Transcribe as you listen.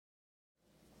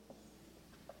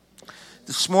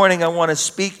This morning I want to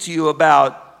speak to you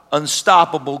about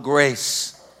unstoppable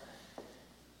grace.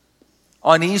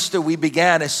 On Easter we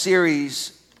began a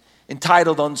series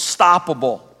entitled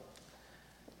Unstoppable.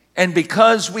 And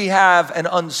because we have an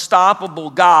unstoppable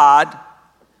God,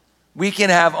 we can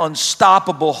have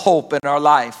unstoppable hope in our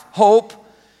life. Hope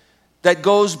that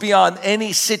goes beyond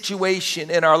any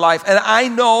situation in our life. And I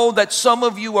know that some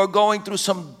of you are going through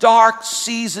some dark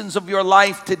seasons of your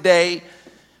life today,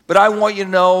 but I want you to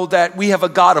know that we have a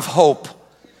God of hope.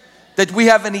 That we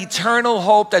have an eternal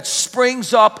hope that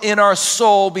springs up in our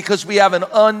soul because we have an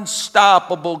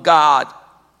unstoppable God.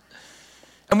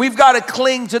 And we've got to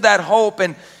cling to that hope.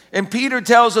 And Peter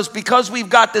tells us because we've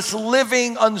got this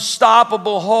living,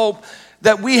 unstoppable hope,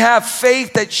 that we have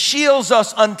faith that shields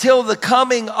us until the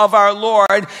coming of our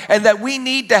Lord, and that we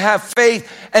need to have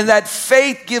faith, and that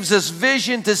faith gives us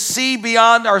vision to see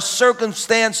beyond our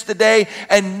circumstance today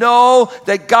and know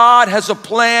that God has a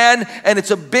plan, and it's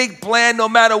a big plan no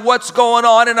matter what's going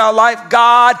on in our life.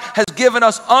 God has given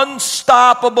us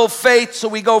unstoppable faith, so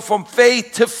we go from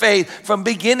faith to faith, from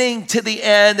beginning to the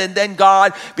end, and then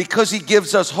God, because He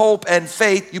gives us hope and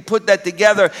faith, you put that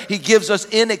together, He gives us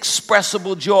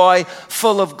inexpressible joy,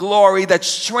 full of glory,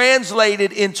 that's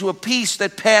translated into a peace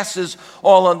that passes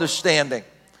all understanding.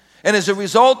 And as a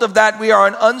result of that, we are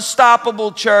an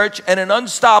unstoppable church and an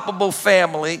unstoppable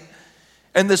family.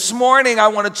 And this morning, I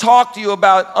want to talk to you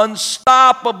about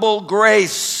unstoppable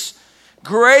grace.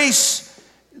 Grace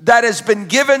that has been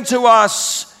given to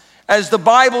us, as the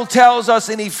Bible tells us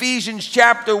in Ephesians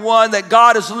chapter 1, that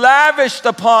God has lavished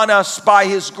upon us by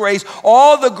His grace.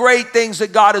 All the great things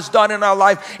that God has done in our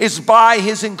life is by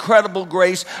His incredible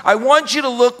grace. I want you to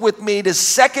look with me to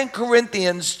 2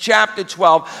 Corinthians chapter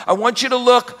 12. I want you to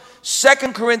look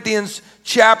 2 Corinthians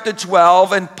chapter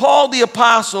 12. And Paul the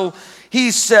apostle,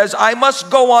 he says, I must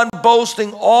go on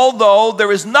boasting, although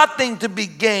there is nothing to be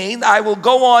gained. I will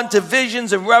go on to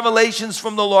visions and revelations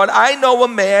from the Lord. I know a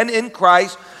man in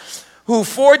Christ who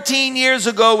 14 years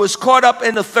ago was caught up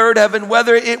in the third heaven,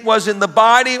 whether it was in the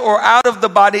body or out of the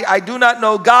body, I do not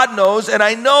know, God knows. And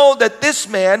I know that this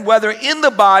man, whether in the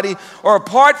body or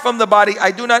apart from the body, I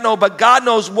do not know, but God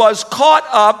knows, was caught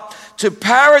up to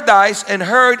paradise and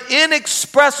heard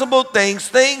inexpressible things,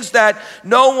 things that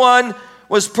no one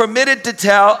was permitted to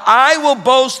tell. I will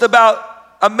boast about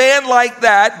a man like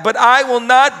that, but I will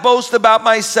not boast about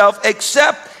myself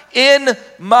except in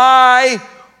my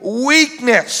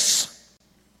weakness.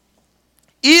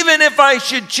 Even if I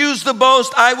should choose to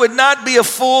boast, I would not be a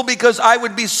fool because I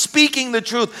would be speaking the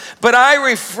truth. But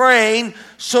I refrain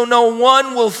so no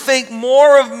one will think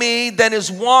more of me than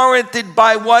is warranted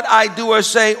by what I do or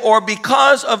say, or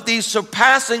because of these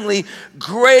surpassingly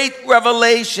great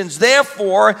revelations.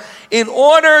 Therefore, in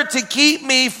order to keep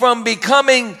me from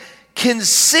becoming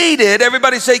conceited,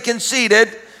 everybody say conceited,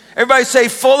 everybody say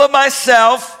full of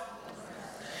myself,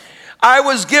 I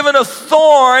was given a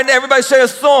thorn, everybody say a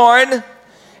thorn,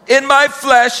 in my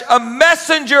flesh, a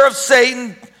messenger of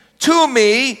Satan to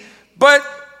me, but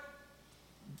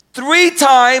 3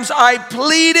 times I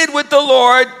pleaded with the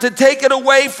Lord to take it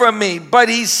away from me. But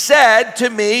He said to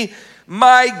me,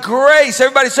 my grace,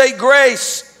 everybody say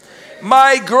grace.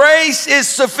 My grace is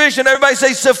sufficient. Everybody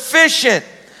say sufficient.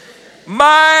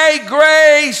 My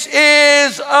grace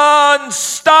is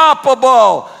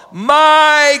unstoppable.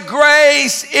 My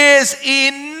grace is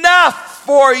enough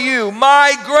for you.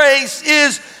 My grace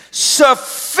is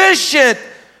sufficient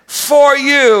for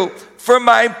you. For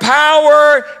my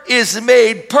power is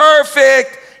made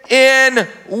perfect in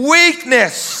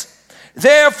weakness.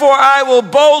 Therefore, I will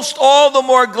boast all the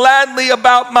more gladly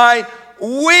about my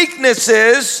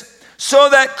weaknesses, so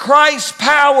that Christ's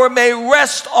power may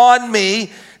rest on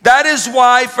me. That is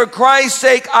why, for Christ's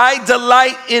sake, I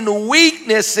delight in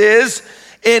weaknesses,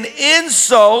 in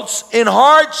insults, in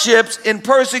hardships, in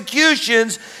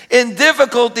persecutions, in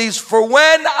difficulties. For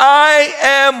when I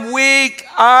am weak,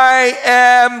 I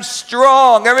am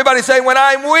strong. Everybody say, when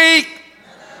I'm weak,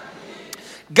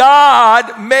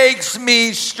 God makes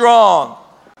me strong.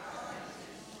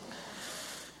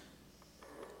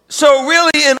 So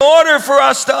really, in order for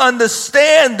us to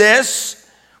understand this,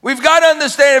 we've got to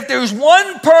understand if there's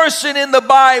one person in the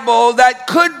Bible that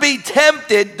could be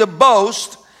tempted to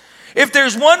boast, if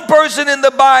there's one person in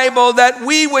the Bible that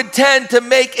we would tend to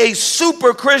make a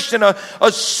super Christian, a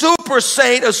super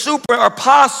saint, a super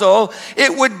apostle,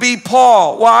 it would be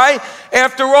Paul. Why?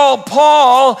 After all,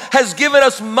 Paul has given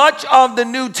us much of the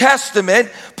New Testament.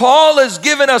 Paul has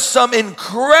given us some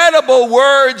incredible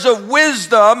words of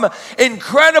wisdom,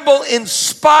 incredible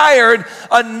inspired,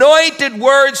 anointed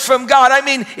words from God. I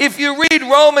mean, if you read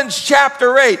Romans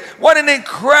chapter 8, what an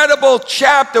incredible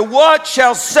chapter. What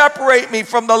shall separate me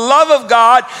from the love of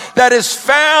God that is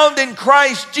found in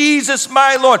Christ Jesus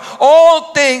my Lord?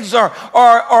 All things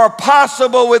are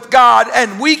possible with God,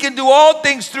 and we can do all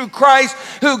things through Christ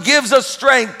who gives us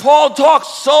strength. Paul talks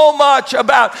so much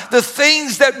about the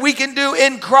things that we can do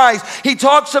in Christ. He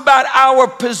talks about our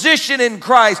position in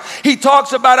Christ. He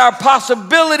talks about our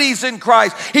possibilities in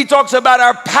Christ. He talks about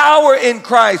our power in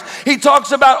Christ. He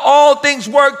talks about all things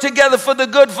work together for the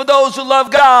good for those who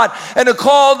love God and are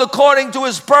called according to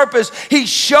his purpose. He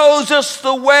shows us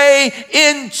the way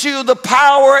into the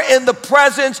power and the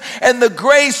presence and the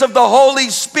grace of the Holy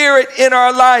Spirit in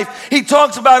our life. He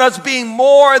talks about us being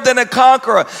more than a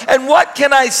conqueror. And what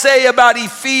can I say about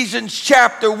Ephesians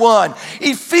chapter 1?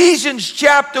 Ephesians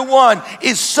chapter 1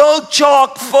 is so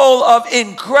chock full of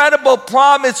incredible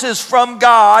promises from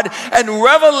God and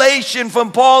revelation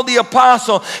from Paul the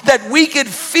Apostle that we could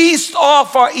feast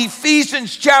off our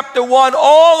Ephesians chapter 1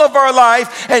 all of our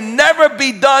life and never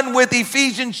be done with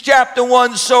Ephesians chapter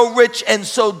 1 so rich and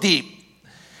so deep.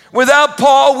 Without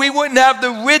Paul, we wouldn't have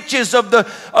the riches of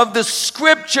the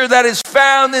scripture that is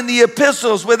found in the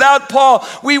epistles. Without Paul,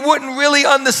 we wouldn't really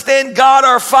understand God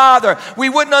our Father. We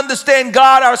wouldn't understand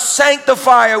God our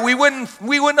sanctifier. We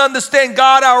wouldn't understand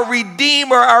God our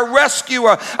Redeemer, our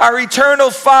rescuer, our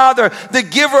eternal Father, the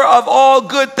giver of all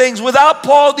good things. Without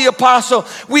Paul the Apostle,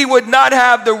 we would not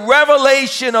have the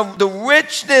revelation of the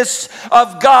richness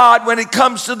of God when it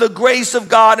comes to the grace of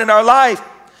God in our life.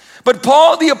 But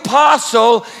Paul the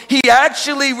Apostle, he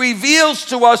actually reveals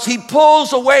to us, he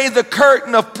pulls away the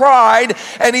curtain of pride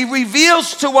and he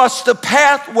reveals to us the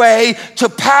pathway to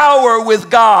power with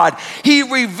God. He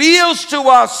reveals to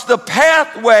us the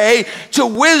pathway to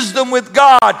wisdom with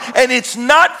God, and it's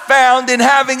not found in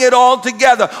having it all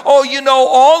together. Oh, you know,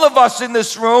 all of us in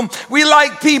this room, we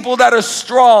like people that are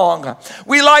strong.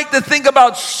 We like to think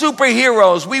about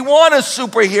superheroes. We want a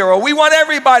superhero. We want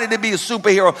everybody to be a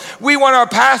superhero. We want our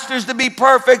pastors to be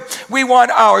perfect. We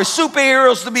want our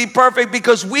superheroes to be perfect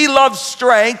because we love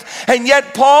strength. And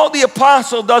yet Paul the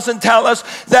Apostle doesn't tell us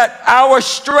that our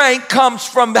strength comes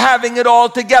from having it all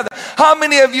together. How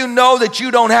many of you know that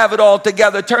you don't have it all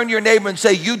together? Turn to your neighbor and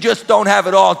say, you just don't have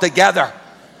it all together.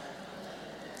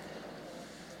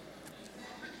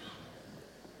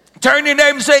 Turn to your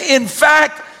neighbor and say, in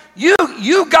fact,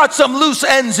 you got some loose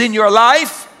ends in your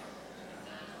life.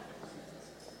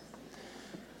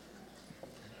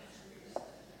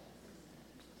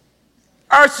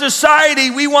 Our society,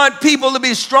 we want people to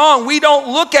be strong. We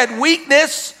don't look at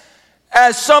weakness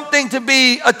as something to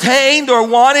be attained or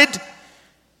wanted.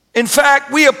 In fact,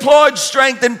 we applaud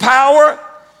strength and power.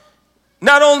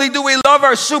 Not only do we love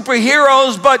our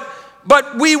superheroes,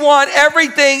 but we want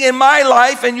everything in my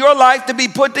life and your life to be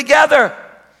put together.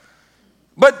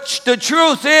 But the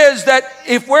truth is that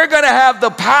if we're going to have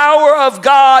the power of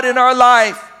God in our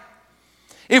life,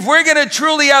 if we're going to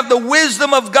truly have the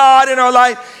wisdom of God in our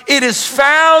life, it is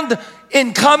found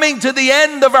in coming to the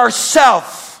end of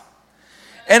ourself.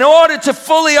 In order to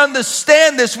fully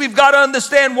understand this, we've got to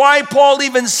understand why Paul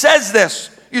even says this.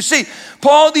 You see,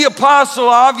 Paul the Apostle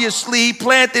obviously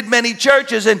planted many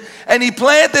churches, and he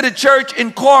planted a church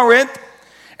in Corinth,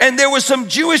 and there were some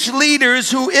Jewish leaders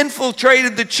who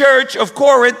infiltrated the church of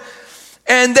Corinth,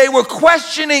 and they were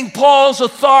questioning Paul's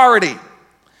authority.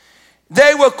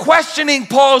 They were questioning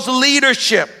Paul's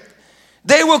leadership.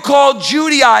 They were called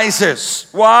Judaizers.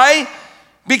 Why?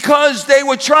 Because they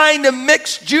were trying to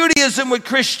mix Judaism with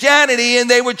Christianity, and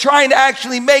they were trying to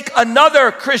actually make another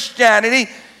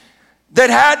Christianity that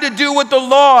had to do with the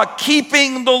law,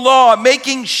 keeping the law,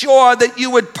 making sure that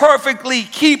you would perfectly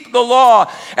keep the law.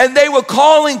 And they were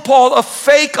calling Paul a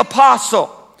fake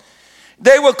apostle.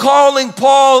 They were calling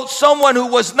Paul someone who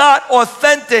was not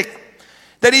authentic,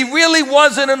 that he really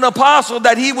wasn't an apostle,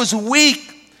 that he was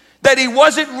weak, that he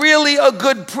wasn't really a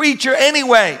good preacher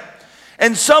anyway.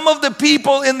 And some of the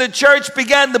people in the church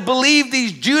began to believe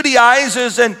these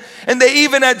Judaizers, and they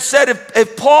even had said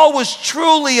if Paul was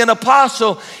truly an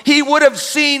apostle, he would have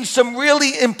seen some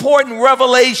really important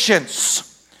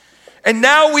revelations. And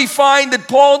now we find that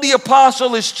Paul the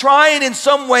apostle is trying in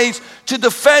some ways to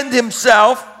defend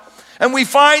himself. And we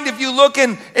find, if you look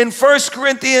in 1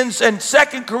 Corinthians and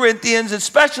 2 Corinthians,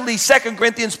 especially 2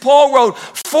 Corinthians, Paul wrote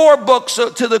 4 books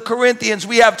to the Corinthians.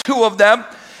 We have 2 of them.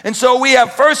 And so we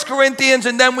have 1 Corinthians,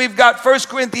 and then we've got 1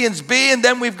 Corinthians B, and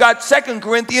then we've got 2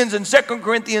 Corinthians and 2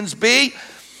 Corinthians B.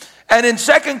 And in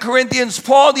 2 Corinthians,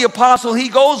 Paul the apostle, he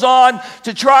goes on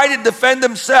to try to defend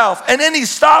himself. And then he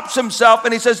stops himself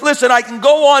and he says, listen, I can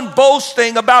go on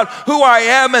boasting about who I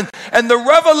am and the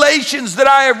revelations that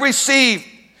I have received.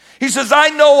 He says, I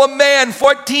know a man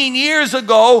 14 years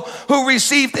ago who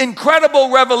received incredible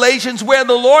revelations where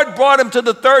the Lord brought him to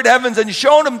the third heavens and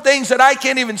showed him things that I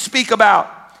can't even speak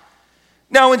about.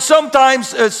 Now, and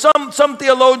sometimes some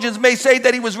theologians may say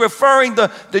that he was referring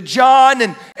to John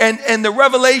and the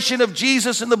revelation of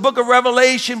Jesus in the book of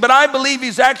Revelation, but I believe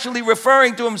he's actually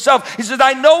referring to himself. He says,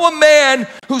 I know a man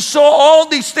who saw all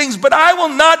these things, but I will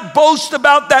not boast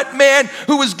about that man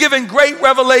who was given great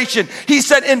revelation. He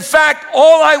said, in fact,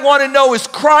 all I want to know is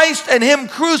Christ and him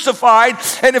crucified,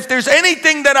 and if there's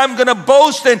anything that I'm going to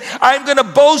boast in, I'm going to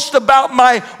boast about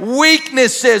my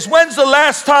weaknesses. When's the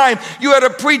last time you had a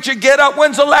preacher get up?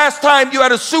 When's the last time you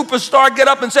had a superstar get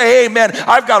up and say, hey man,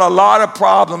 I've got a lot of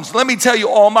problems. Let me tell you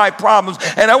all my problems,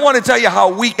 and I want to tell you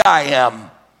how weak I am.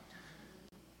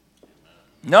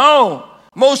 No,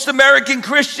 most American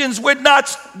Christians would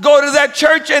not go to that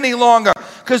church any longer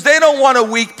because they don't want a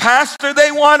weak pastor.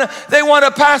 They want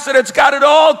a pastor that's got it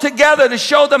all together to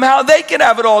show them how they can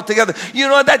have it all together. You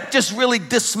know, that just really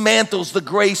dismantles the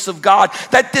grace of God.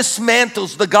 That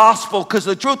dismantles the gospel, because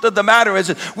the truth of the matter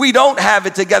is we don't have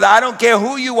it together. I don't care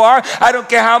who you are. I don't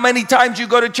care how many times you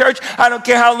go to church. I don't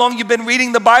care how long you've been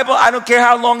reading the Bible. I don't care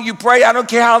how long you pray. I don't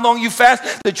care how long you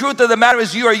fast. The truth of the matter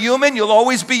is you are human. You'll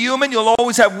always be human. You'll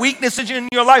always have weaknesses in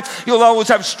your life. You'll always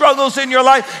have struggles in your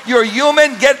life. You're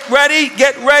human. Get ready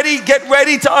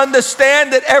to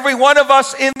understand that every one of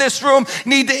us in this room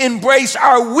need to embrace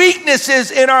our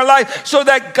weaknesses in our life so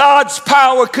that God's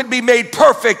power could be made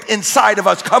perfect inside of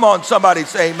us. Come on, somebody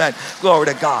say amen. Glory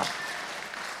to God.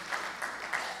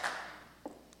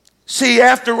 See,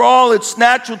 after all, it's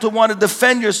natural to want to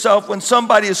defend yourself when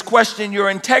somebody is questioning your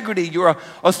integrity, your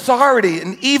authority,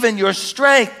 and even your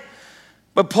strength.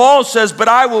 But Paul says, but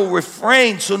I will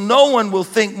refrain so no one will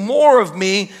think more of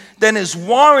me than is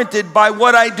warranted by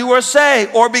what I do or say,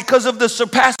 or because of the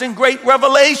surpassing great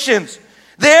revelations.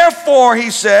 Therefore,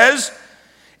 he says,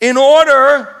 in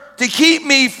order to keep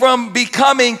me from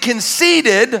becoming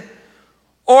conceited,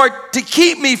 or to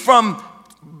keep me from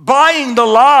buying the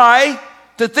lie,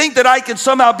 to think that I can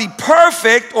somehow be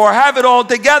perfect or have it all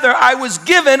together, I was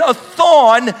given a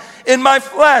thorn in my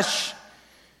flesh.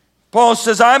 Paul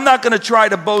says, I'm not going to try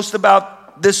to boast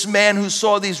about this man who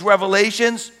saw these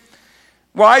revelations.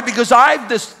 Why? Because I've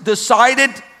decided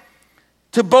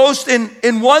to boast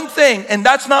in one thing, and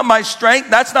that's not my strength,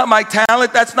 that's not my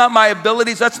talent, that's not my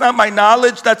abilities, that's not my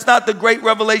knowledge, that's not the great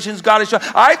revelations God has shown.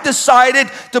 I've decided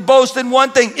to boast in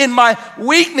one thing, in my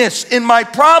weakness, in my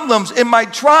problems, in my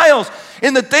trials,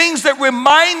 in the things that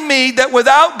remind me that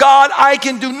without God I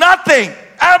can do nothing,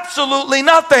 absolutely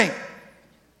nothing.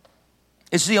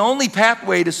 It's the only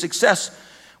pathway to success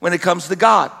when it comes to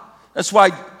God. That's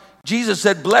why Jesus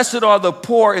said, blessed are the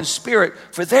poor in spirit,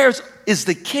 for theirs is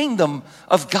the kingdom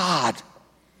of God.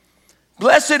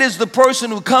 Blessed is the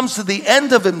person who comes to the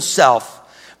end of himself.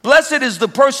 Blessed is the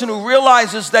person who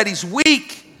realizes that he's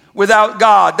weak without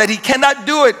God, that he cannot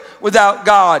do it without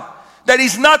God, that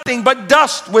he's nothing but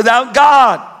dust without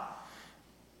God.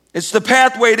 It's the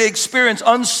pathway to experience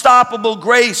unstoppable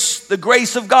grace, the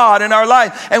grace of God in our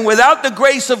life. And without the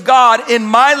grace of God in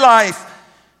my life,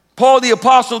 Paul the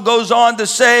apostle goes on to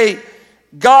say,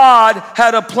 God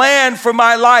had a plan for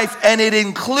my life, and it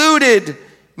included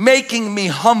making me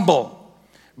humble,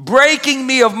 breaking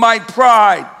me of my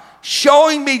pride,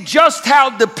 showing me just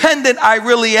how dependent I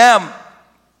really am.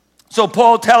 So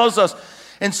Paul tells us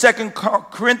in 2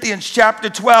 Corinthians chapter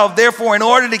 12, therefore, in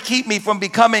order to keep me from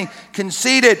becoming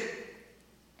conceited,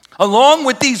 along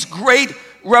with these great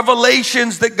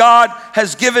revelations that God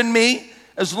has given me,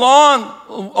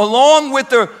 along with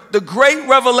the great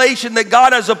revelation that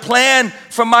God has a plan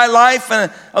for my life,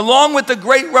 and along with the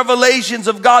great revelations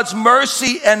of God's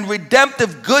mercy and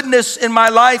redemptive goodness in my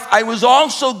life, I was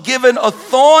also given a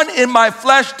thorn in my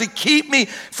flesh to keep me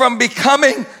from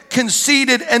becoming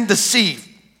conceited and deceived.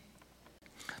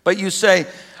 But you say,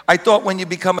 I thought when you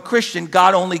become a Christian,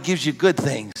 God only gives you good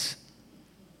things.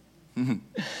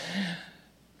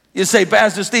 You say,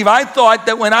 Pastor Steve, I thought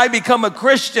that when I become a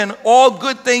Christian, all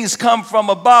good things come from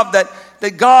above,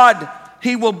 that God,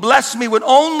 he will bless me with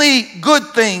only good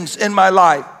things in my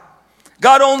life.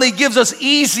 God only gives us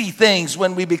easy things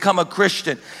when we become a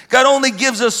Christian. God only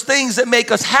gives us things that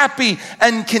make us happy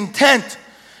and content.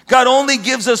 God only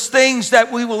gives us things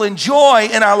that we will enjoy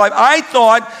in our life. I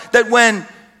thought that when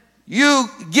you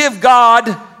give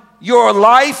God your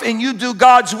life and you do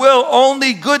God's will,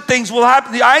 only good things will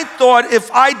happen. I thought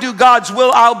if I do God's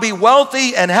will, I'll be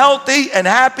wealthy and healthy and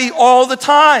happy all the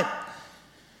time.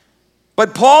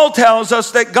 But Paul tells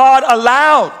us that God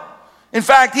allowed. In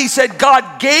fact, he said,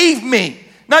 God gave me,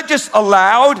 not just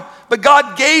allowed, but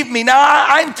God gave me. Now,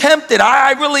 I'm tempted.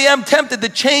 I really am tempted to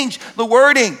change the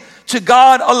wording to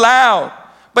God allowed.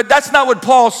 But that's not what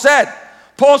Paul said.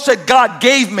 Paul said, God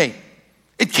gave me.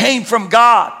 It came from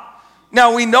God.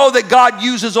 Now, we know that God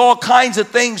uses all kinds of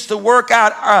things to work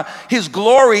out his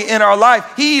glory in our life.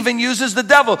 He even uses the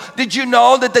devil. Did you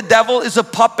know that the devil is a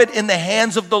puppet in the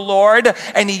hands of the Lord,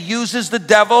 and he uses the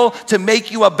devil to make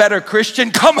you a better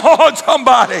Christian? Come on,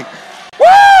 somebody.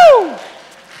 Woo!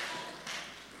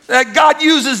 That God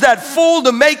uses that fool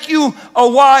to make you a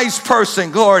wise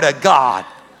person. Glory to God.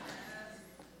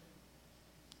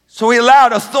 So he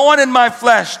allowed a thorn in my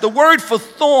flesh. The word for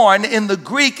thorn in the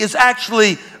Greek is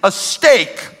actually a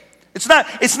stake. It's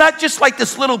not just like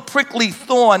this little prickly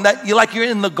thorn that you're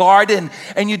in the garden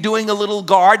and you're doing a little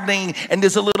gardening and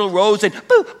there's a little rose and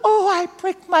I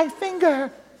pricked my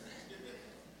finger.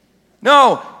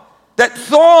 No, that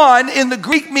thorn in the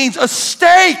Greek means a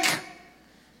stake.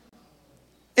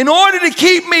 In order to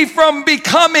keep me from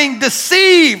becoming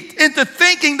deceived into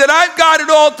thinking that I've got it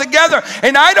all together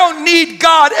and I don't need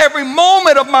God every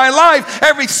moment of my life,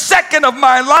 every second of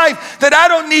my life, that I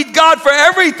don't need God for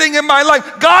everything in my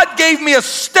life. God gave me a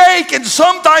stake, and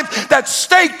sometimes that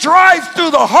stake drives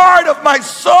through the heart of my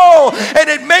soul and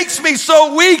it makes me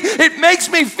so weak. It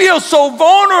makes me feel so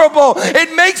vulnerable.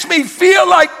 It makes me feel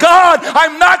like, God,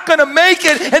 I'm not going to make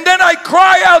it. And then I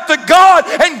cry out to God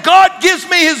and God gives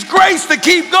me his grace to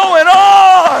keep going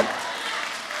on.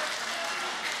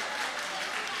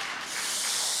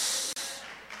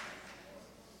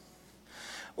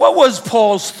 What was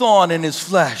Paul's thorn in his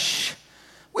flesh?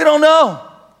 We don't know.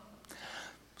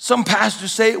 Some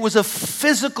pastors say it was a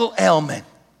physical ailment.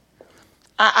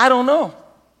 I don't know.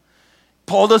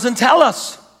 Paul doesn't tell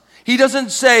us. He doesn't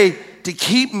say to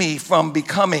keep me from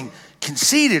becoming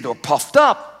conceited or puffed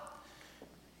up.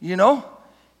 You know?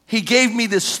 He gave me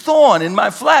this thorn in my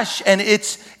flesh, and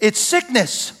it's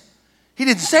sickness. He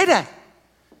didn't say that.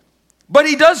 But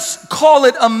he does call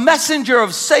it a messenger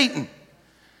of Satan.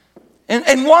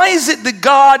 And why is it that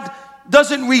God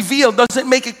doesn't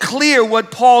make it clear what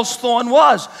Paul's thorn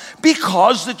was?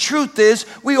 Because the truth is,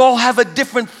 we all have a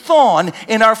different thorn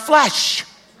in our flesh.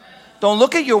 Don't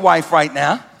look at your wife right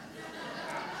now.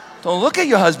 Don't look at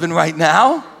your husband right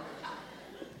now.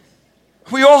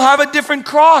 We all have a different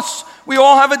cross. We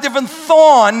all have a different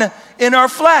thorn in our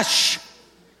flesh.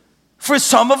 For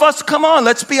some of us, come on,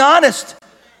 let's be honest.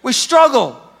 We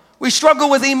struggle. We struggle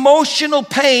with emotional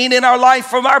pain in our life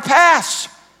from our past.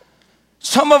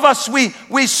 Some of us, we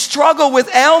struggle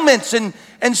with ailments and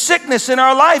sickness in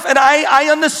our life. And I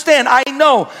understand, I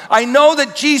know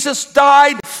that Jesus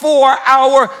died for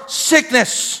our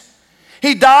sickness.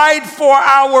 He died for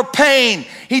our pain.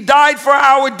 He died for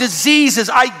our diseases.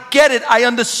 I get it. I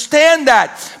understand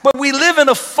that. But we live in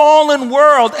a fallen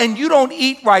world, and you don't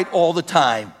eat right all the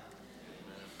time.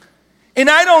 And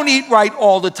I don't eat right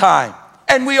all the time.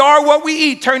 And we are what we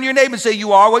eat. Turn to your neighbor and say,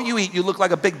 you are what you eat. You look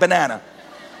like a big banana.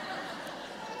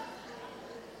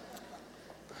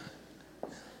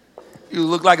 You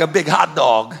look like a big hot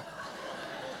dog.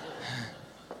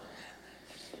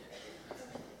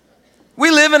 We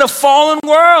live in a fallen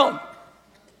world,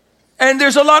 and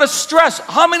there's a lot of stress.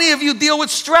 How many of you deal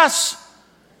with stress?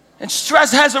 And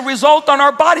stress has a result on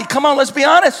our body. Come on, let's be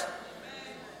honest.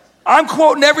 I'm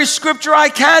quoting every scripture I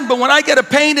can, but when I get a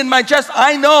pain in my chest,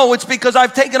 I know it's because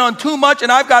I've taken on too much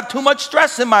and I've got too much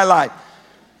stress in my life.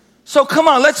 So come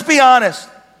on, let's be honest.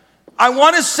 I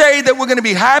want to say that we're going to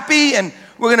be happy and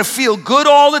we're going to feel good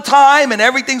all the time and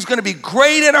everything's going to be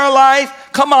great in our life.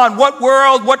 Come on, what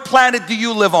world, what planet do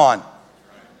you live on?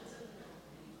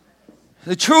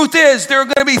 The truth is, there are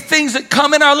going to be things that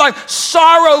come in our life.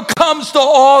 Sorrow comes to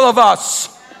all of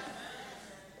us.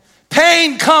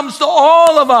 Pain comes to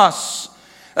all of us.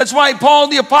 That's why Paul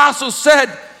the Apostle said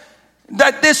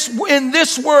that in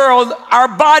this world, our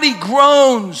body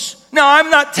groans. Now, I'm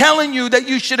not telling you that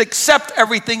you should accept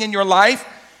everything in your life.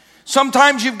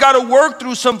 Sometimes you've got to work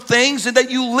through some things that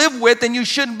you live with and you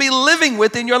shouldn't be living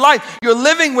with in your life. You're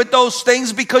living with those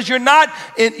things because you're not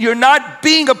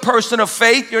being a person of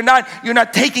faith. You're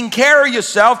not taking care of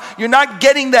yourself. You're not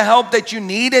getting the help that you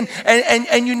need,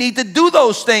 and you need to do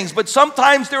those things. But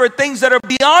sometimes there are things that are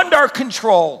beyond our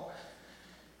control.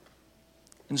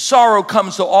 And sorrow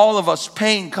comes to all of us.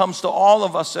 Pain comes to all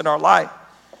of us in our life.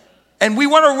 And we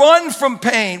want to run from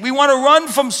pain. We want to run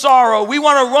from sorrow. We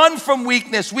want to run from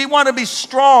weakness. We want to be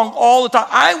strong all the time.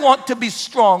 I want to be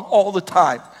strong all the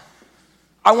time.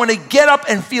 I want to get up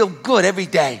and feel good every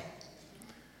day.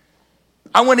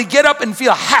 I want to get up and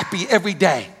feel happy every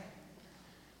day.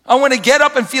 I want to get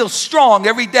up and feel strong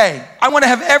every day. I want to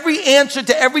have every answer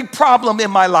to every problem in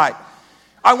my life.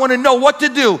 I want to know what to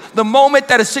do the moment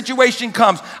that a situation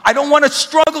comes. I don't want to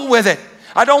struggle with it.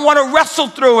 I don't want to wrestle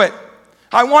through it.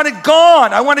 I want it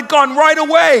gone. I want it gone right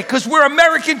away because we're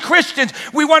American Christians.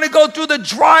 We want to go through the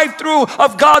drive-through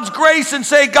of God's grace and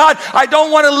say, God, I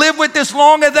don't want to live with this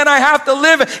longer than I have to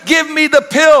live. Give me the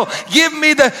pill.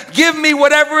 Give me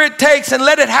whatever it takes and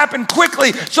let it happen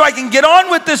quickly so I can get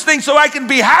on with this thing so I can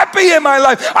be happy in my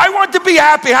life. I want to be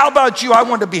happy. How about you? I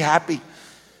want to be happy.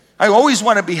 I always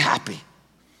want to be happy.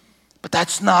 But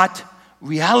that's not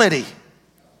reality.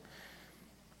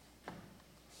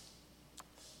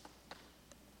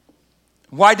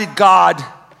 Why did God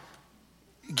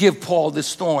give Paul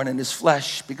this thorn in his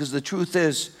flesh? Because the truth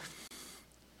is,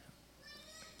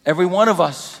 every one of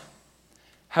us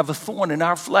have a thorn in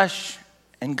our flesh,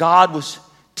 and God was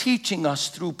teaching us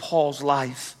through Paul's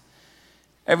life.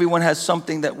 Everyone has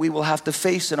something that we will have to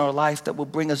face in our life that will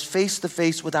bring us face to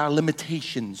face with our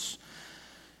limitations.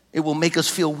 It will make us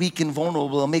feel weak and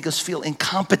vulnerable. It will make us feel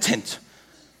incompetent.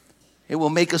 It will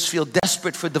make us feel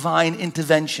desperate for divine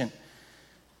intervention.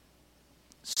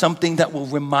 Something that will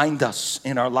remind us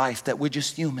in our life that we're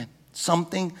just human.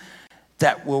 Something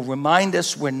that will remind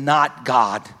us we're not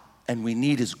God and we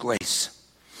need His grace.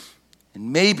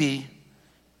 And maybe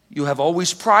you have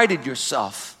always prided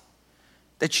yourself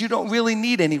that you don't really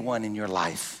need anyone in your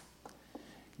life.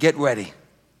 Get ready.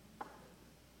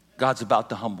 God's about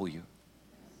to humble you.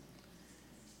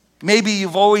 Maybe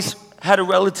you've always had a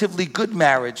relatively good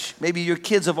marriage. Maybe your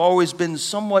kids have always been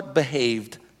somewhat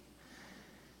behaved.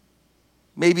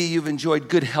 Maybe you've enjoyed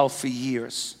good health for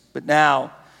years, but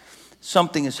now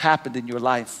something has happened in your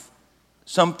life,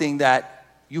 something that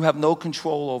you have no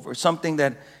control over, something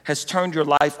that has turned your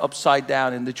life upside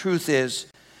down. And the truth is,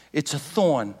 it's a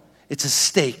thorn, it's a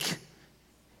stake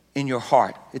in your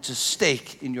heart, it's a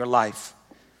stake in your life.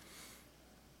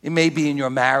 It may be in your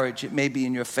marriage, it may be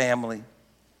in your family.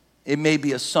 It may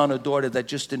be a son or daughter that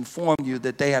just informed you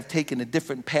that they have taken a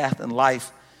different path in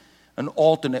life, an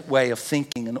alternate way of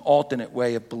thinking, an alternate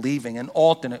way of believing, an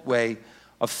alternate way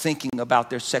of thinking about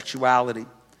their sexuality.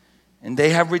 And they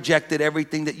have rejected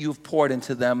everything that you've poured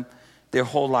into them their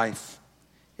whole life.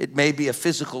 It may be a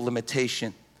physical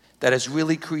limitation that has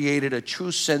really created a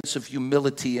true sense of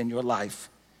humility in your life.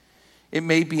 It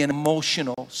may be an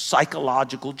emotional,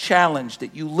 psychological challenge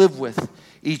that you live with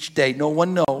each day. No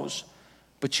one knows,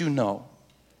 but you know.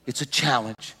 It's a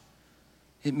challenge.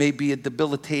 It may be a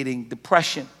debilitating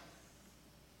depression,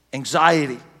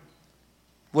 anxiety,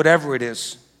 whatever it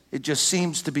is. It just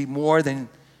seems to be more than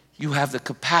you have the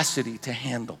capacity to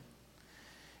handle.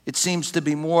 It seems to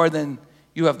be more than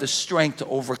you have the strength to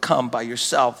overcome by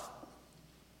yourself.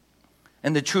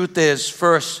 And the truth is,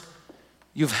 first,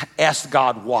 you've asked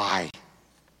God why.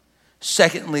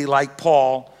 Secondly, like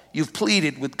Paul, you've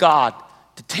pleaded with God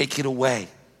to take it away.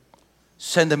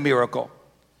 Send a miracle.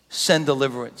 Send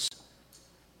deliverance.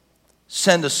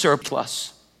 Send a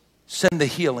surplus. Send the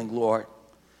healing, Lord.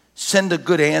 Send a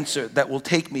good answer that will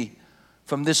take me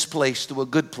from this place to a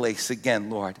good place again,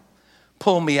 Lord.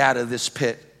 Pull me out of this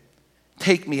pit.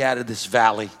 Take me out of this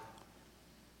valley.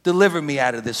 Deliver me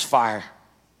out of this fire.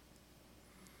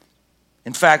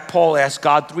 In fact, Paul asked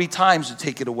God 3 times to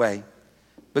take it away.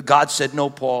 But God said, no,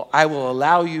 Paul, I will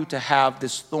allow you to have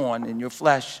this thorn in your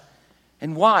flesh.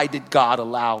 And why did God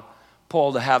allow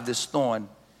Paul to have this thorn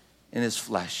in his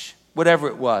flesh? Whatever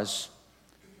it was.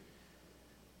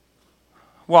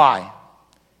 Why?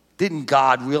 Didn't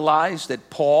God realize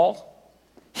that Paul,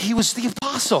 he was the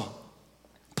apostle.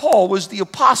 Paul was the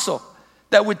apostle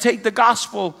that would take the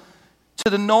gospel to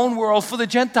the known world for the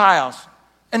Gentiles.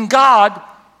 And God,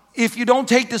 if you don't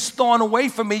take this thorn away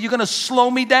from me, you're going to slow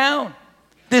me down.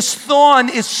 This thorn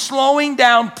is slowing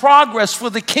down progress for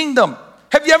the kingdom.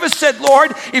 Have you ever said,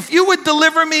 Lord, if you would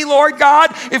deliver me, Lord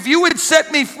God, if you would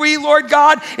set me free, Lord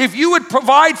God, if you would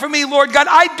provide for me, Lord God,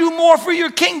 I'd do more for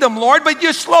your kingdom, Lord, but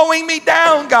you're slowing me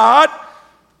down, God.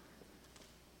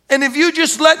 And if you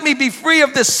just let me be free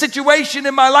of this situation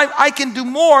in my life, I can do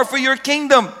more for your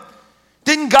kingdom.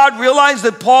 Didn't God realize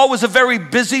that Paul was a very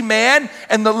busy man?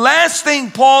 And the last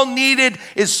thing Paul needed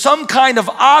is some kind of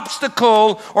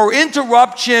obstacle or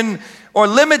interruption or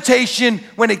limitation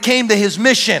when it came to his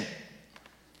mission.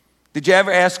 Did you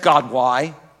ever ask God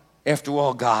why? After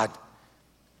all, God,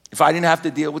 if I didn't have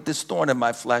to deal with this thorn in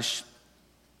my flesh,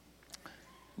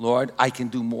 Lord, I can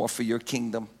do more for your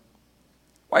kingdom.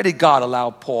 Why did God allow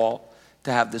Paul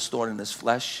to have this thorn in his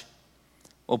flesh?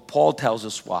 Well, Paul tells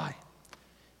us why.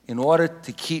 In order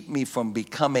to keep me from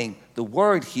becoming, the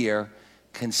word here,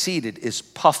 conceited, is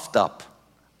puffed up.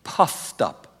 Puffed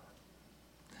up.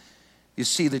 You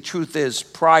see, the truth is,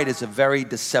 pride is a very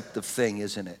deceptive thing,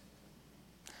 isn't it?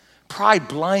 Pride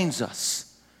blinds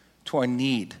us to our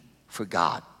need for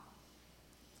God.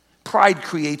 Pride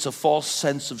creates a false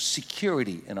sense of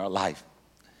security in our life.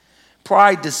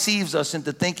 Pride deceives us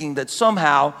into thinking that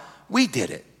somehow we did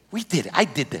it. We did it. I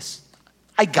did this.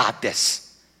 I got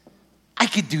this. I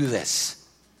could do this.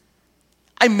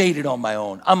 I made it on my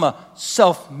own. I'm a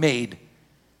self-made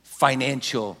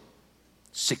financial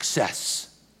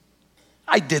success.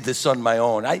 I did this on my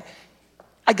own. I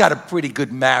got a pretty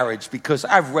good marriage because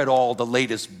I've read all the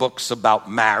latest books about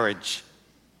marriage.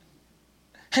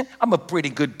 I'm a pretty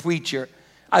good preacher.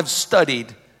 I've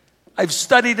studied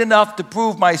enough to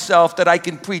prove myself that I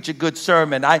can preach a good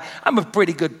sermon. I'm a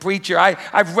pretty good preacher.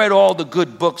 I've read all the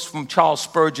good books from Charles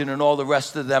Spurgeon and all the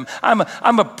rest of them.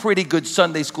 I'm a pretty good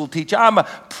Sunday school teacher. I'm a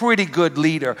pretty good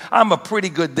leader. I'm a pretty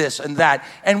good this and that.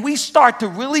 And we start to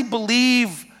really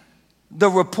believe the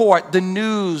report, the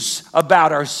news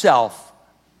about ourselves.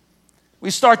 We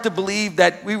start to believe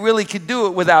that we really could do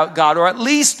it without God, or at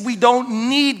least we don't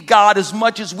need God as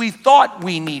much as we thought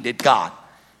we needed God.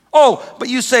 Oh, but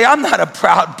you say, I'm not a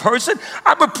proud person.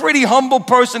 I'm a pretty humble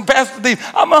person, Pastor Dave.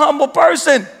 I'm a humble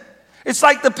person. It's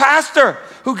like the pastor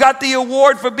who got the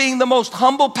award for being the most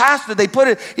humble pastor. They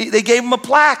gave him a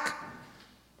plaque.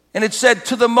 And it said,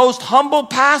 to the most humble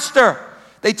pastor.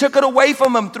 They took it away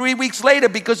from him 3 weeks later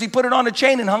because he put it on a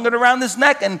chain and hung it around his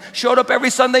neck and showed up every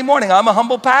Sunday morning. I'm a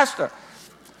humble pastor.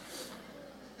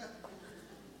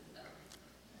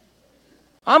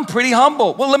 I'm pretty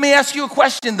humble. Well, let me ask you a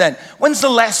question then. When's the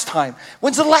last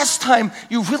time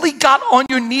you really got on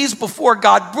your knees before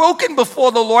God, broken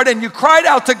before the Lord, and you cried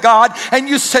out to God and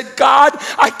you said, God,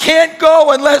 I can't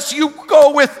go unless you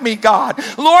go with me, God.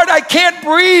 Lord, I can't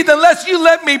breathe unless you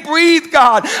let me breathe,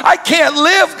 God. I can't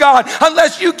live, God,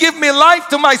 unless you give me life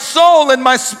to my soul and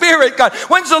my spirit, God.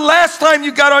 When's the last time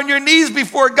you got on your knees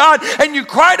before God and you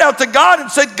cried out to God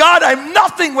and said, God, I'm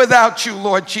nothing without you,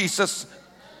 Lord Jesus?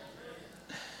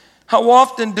 How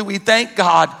often do we thank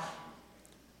God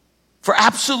for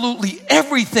absolutely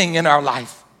everything in our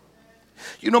life?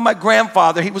 You know, my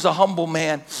grandfather, he was a humble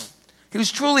man. He was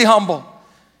truly humble.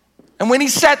 And when he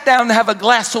sat down to have a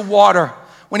glass of water,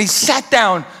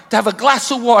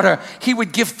 he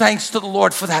would give thanks to the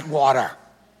Lord for that water.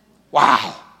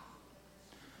 Wow.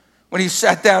 When he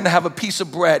sat down to have a piece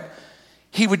of bread,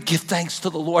 he would give thanks to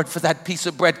the Lord for that piece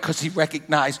of bread because he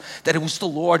recognized that it was the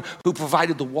Lord who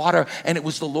provided the water, and it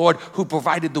was the Lord who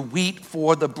provided the wheat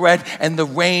for the bread and the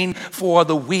rain for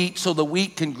the wheat so the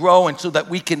wheat can grow and so that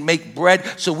we can make bread,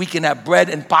 so we can have bread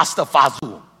and pasta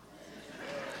fazool.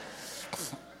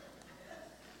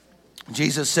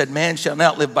 Jesus said, man shall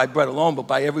not live by bread alone, but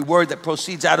by every word that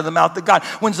proceeds out of the mouth of God.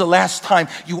 When's the last time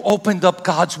you opened up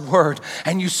God's word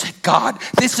and you said, God,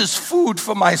 this is food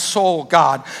for my soul,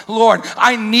 God. Lord,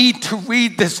 I need to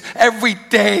read this every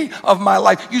day of my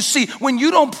life. You see, when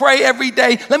you don't pray every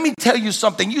day, let me tell you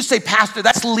something. You say, Pastor,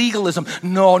 that's legalism.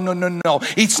 No.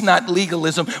 It's not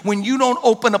legalism. When you don't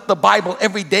open up the Bible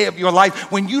every day of your life,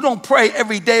 when you don't pray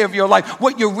every day of your life,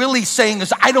 what you're really saying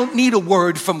is, I don't need a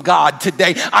word from God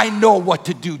today. I know what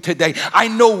to do today. I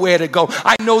know where to go.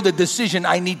 I know the decision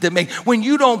I need to make. When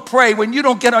you don't pray, when you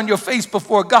don't get on your face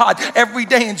before God every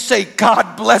day and say,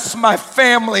 God, bless my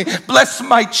family, bless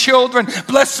my children,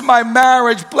 bless my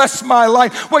marriage, bless my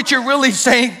life, what you're really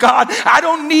saying, God, I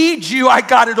don't need you. I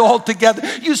got it all together.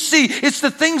 You see, it's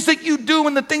the things that you do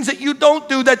and the things that you don't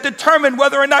do that determine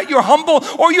whether or not you're humble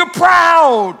or you're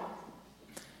proud.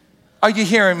 Are you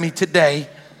hearing me today?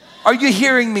 Are you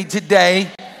hearing me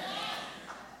today?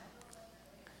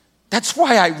 That's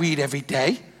why I read every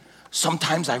day.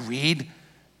 Sometimes I read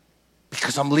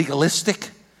because I'm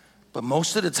legalistic, but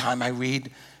most of the time I read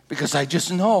because I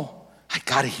just know I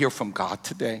got to hear from God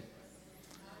today.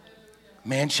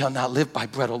 Man shall not live by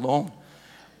bread alone,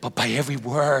 but by every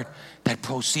word that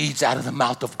proceeds out of the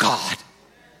mouth of God.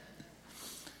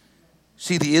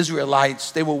 See, the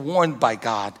Israelites, they were warned by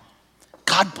God.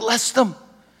 God blessed them.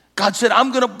 God said,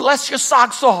 I'm going to bless your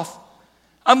socks off.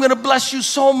 I'm going to bless you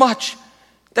so much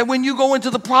that when you go into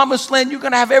the promised land, you're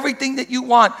going to have everything that you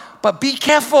want. But be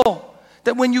careful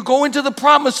that when you go into the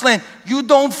promised land, you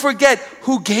don't forget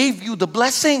who gave you the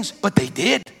blessings. But they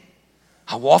did.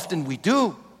 How often we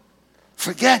do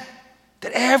forget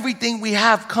that everything we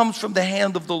have comes from the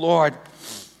hand of the Lord.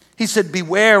 He said,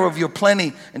 beware of your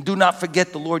plenty and do not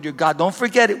forget the Lord your God. Don't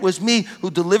forget it was me who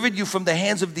delivered you from the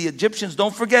hands of the Egyptians.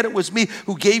 Don't forget it was me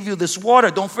who gave you this water.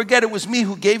 Don't forget it was me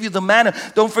who gave you the manna.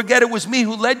 Don't forget it was me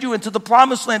who led you into the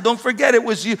promised land. Don't forget it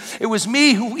was you. It was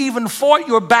me who even fought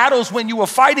your battles when you were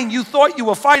fighting. You thought you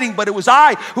were fighting, but it was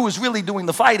I who was really doing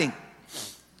the fighting.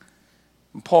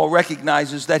 And Paul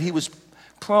recognizes that he was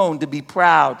prone to be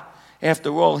proud.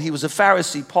 After all, he was a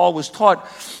Pharisee. Paul was taught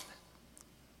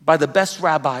by the best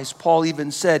rabbis. Paul even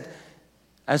said,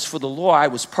 as for the law, I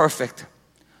was perfect.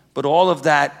 But all of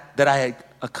that I had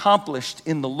accomplished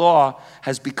in the law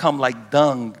has become like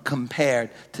dung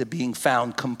compared to being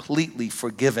found completely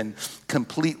forgiven,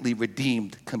 completely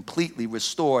redeemed, completely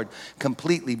restored,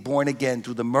 completely born again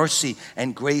through the mercy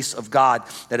and grace of God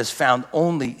that is found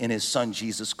only in his Son,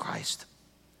 Jesus Christ.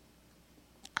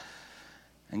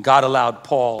 And God allowed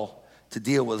Paul to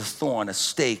deal with a thorn, a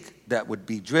stake that would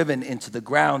be driven into the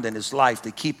ground in his life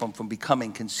to keep him from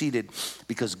becoming conceited,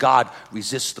 because God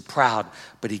resists the proud,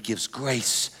 but he gives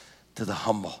grace to the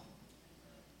humble.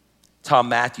 Tom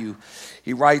Matthew,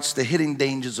 he writes, the hidden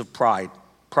dangers of pride.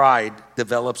 Pride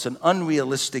develops an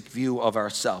unrealistic view of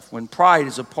ourselves. When pride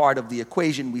is a part of the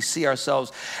equation, we see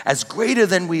ourselves as greater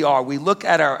than we are. We look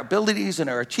at our abilities and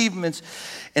our achievements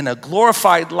in a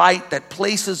glorified light that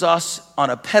places us on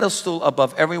a pedestal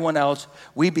above everyone else.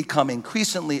 We become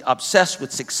increasingly obsessed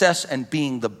with success and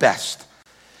being the best.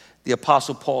 The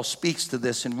Apostle Paul speaks to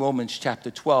this in Romans chapter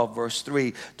 12, verse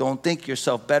 3. Don't think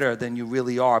yourself better than you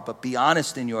really are, but be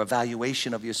honest in your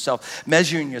evaluation of yourself,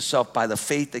 measuring yourself by the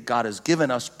faith that God has given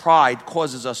us. Pride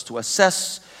causes us to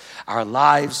assess our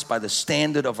lives by the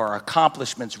standard of our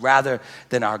accomplishments rather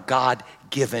than our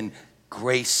God-given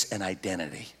grace and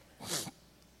identity.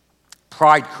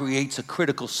 Pride creates a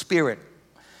critical spirit.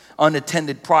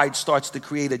 Unattended pride starts to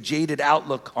create a jaded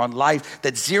outlook on life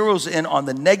that zeroes in on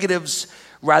the negatives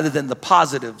rather than the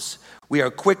positives. We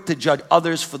are quick to judge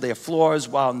others for their flaws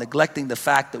while neglecting the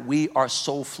fact that we are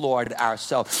so flawed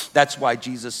ourselves. That's why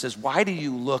Jesus says, why do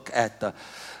you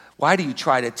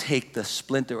try to take the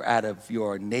splinter out of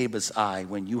your neighbor's eye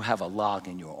when you have a log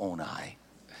in your own eye?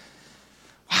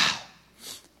 Wow.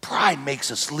 Pride makes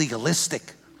us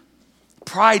legalistic.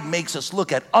 Pride makes us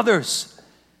look at others.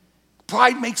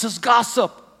 Pride makes us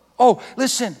gossip. Oh,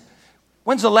 listen,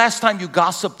 when's the last time you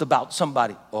gossiped about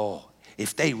somebody? Oh,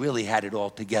 if they really had it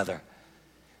all together.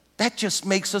 That just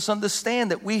makes us understand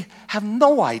that we have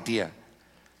no idea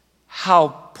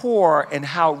how poor and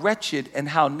how wretched and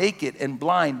how naked and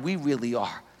blind we really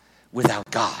are without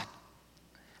God.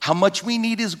 How much we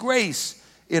need his grace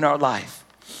in our life.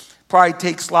 Pride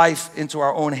takes life into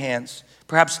our own hands.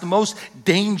 Perhaps the most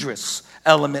dangerous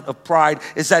element of pride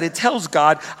is that it tells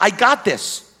God, I got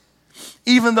this.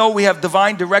 Even though we have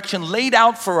divine direction laid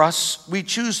out for us, we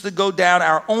choose to go down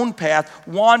our own path,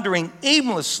 wandering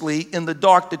aimlessly in the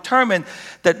dark, determined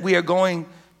that we are going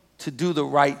to do the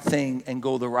right thing and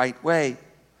go the right way.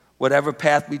 Whatever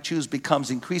path we choose becomes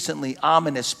increasingly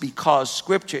ominous because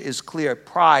Scripture is clear.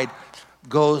 Pride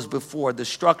goes before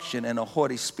destruction and a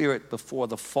haughty spirit before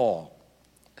the fall.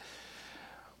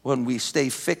 When we stay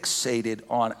fixated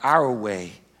on our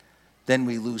way, then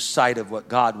we lose sight of what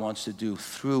God wants to do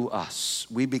through us.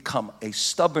 We become a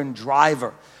stubborn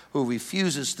driver who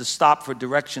refuses to stop for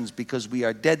directions because we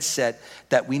are dead set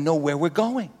that we know where we're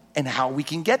going and how we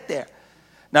can get there.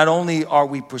 Not only are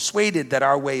we persuaded that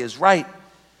our way is right,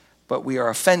 but we are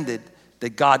offended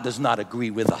that God does not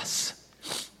agree with us.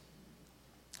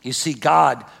 You see,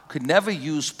 God could never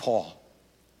use Paul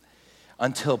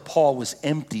until Paul was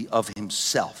empty of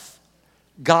himself.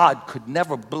 God could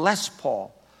never bless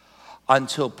Paul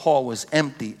until Paul was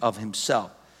empty of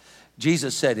himself.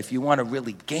 Jesus said, if you want to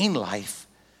really gain life,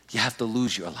 you have to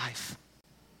lose your life.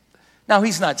 Now,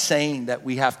 he's not saying that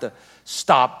we have to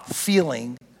stop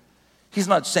feeling. He's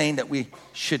not saying that we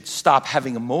should stop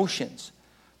having emotions.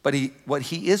 But what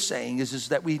he is saying is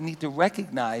that we need to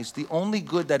recognize the only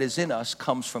good that is in us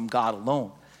comes from God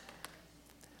alone.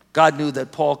 God knew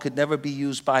that Paul could never be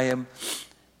used by him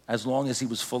as long as he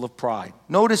was full of pride.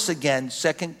 Notice again,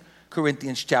 2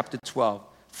 Corinthians chapter 12.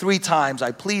 3 times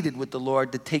I pleaded with the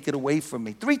Lord to take it away from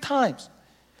me. 3 times.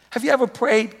 Have you ever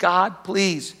prayed, God,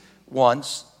 please?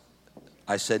 Once.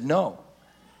 I said no.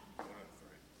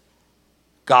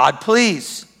 God,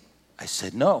 please. I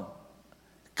said no.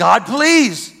 God,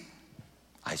 please.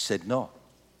 I said no.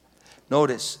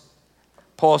 Notice,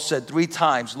 Paul said 3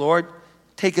 times, Lord,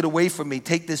 take it away from me.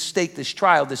 Take this stake, this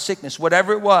trial, this sickness,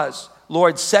 whatever it was.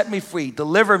 Lord, set me free.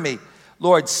 Deliver me.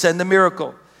 Lord, send a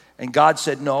miracle. And God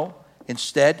said, no.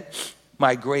 Instead,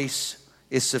 my grace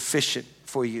is sufficient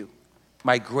for you.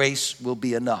 My grace will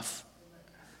be enough.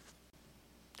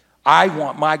 I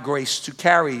want my grace to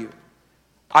carry you.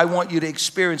 I want you to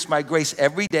experience my grace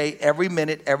every day, every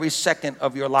minute, every second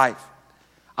of your life.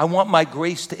 I want my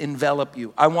grace to envelop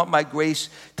you. I want my grace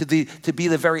to be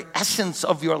the very essence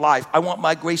of your life. I want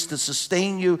my grace to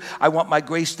sustain you. I want my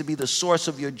grace to be the source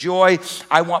of your joy.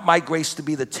 I want my grace to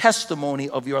be the testimony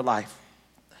of your life.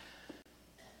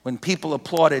 When people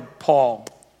applauded Paul,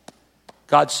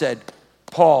 God said,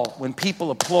 Paul, when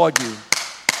people applaud you,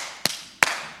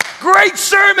 great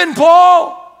sermon,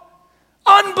 Paul.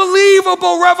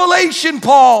 Unbelievable revelation,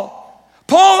 Paul.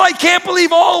 Paul, I can't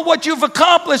believe all what you've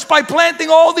accomplished by planting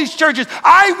all these churches.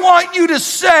 I want you to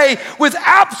say with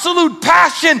absolute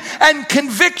passion and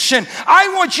conviction,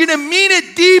 I want you to mean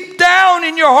it deep down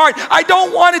in your heart. I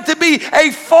don't want it to be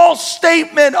a false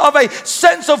statement of a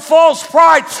sense of false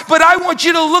pride, but I want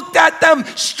you to look at them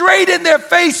straight in their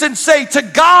face and say, to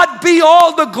God be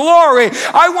all the glory.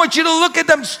 I want you to look at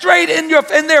them straight in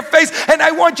their face, and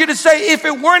I want you to say, if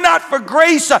it were not for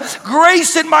grace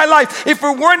in my life, if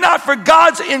it were not for God's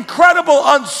incredible,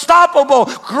 unstoppable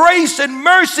grace and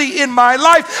mercy in my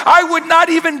life, I would not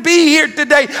even be here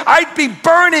today. I'd be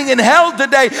burning in hell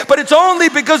today, but it's only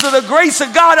because of the grace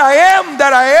of God I am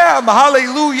that I am.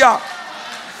 Hallelujah.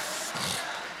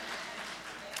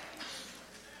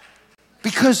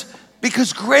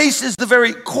 Because grace is the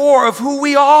very core of who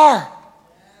we are.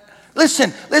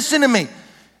 Listen to me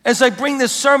as I bring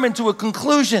this sermon to a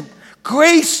conclusion.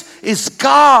 Grace is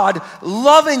God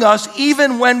loving us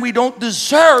even when we don't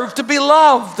deserve to be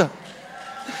loved.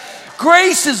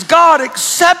 Grace is God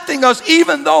accepting us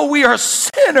even though we are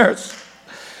sinners.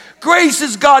 Grace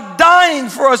is God dying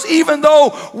for us even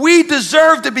though we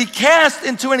deserve to be cast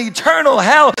into an eternal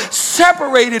hell,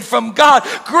 separated from God.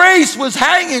 Grace was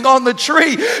hanging on the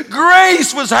tree.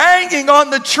 Grace was hanging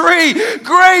on the tree.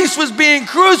 Grace was being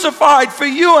crucified for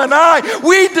you and I.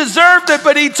 We deserved it,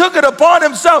 but he took it upon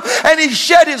himself and he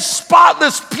shed his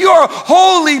spotless, pure,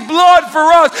 holy blood for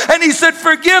us. And he said,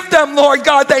 forgive them, Lord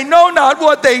God. They know not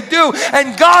what they do.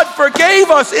 And God forgave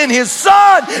us in his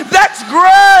Son. That's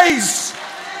grace.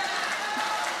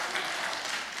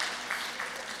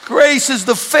 Grace is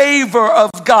the favor of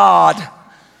God,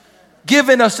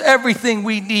 giving us everything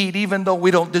we need, even though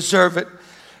we don't deserve it.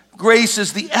 Grace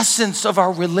is the essence of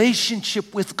our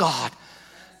relationship with God.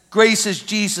 Grace is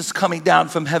Jesus coming down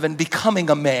from heaven, becoming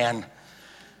a man.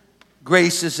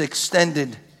 Grace is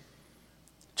extended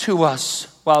to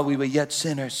us while we were yet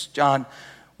sinners. John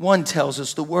 1 tells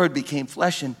us the Word became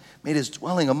flesh and made his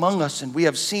dwelling among us, and we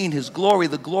have seen his glory,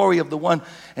 the glory of the one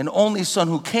and only Son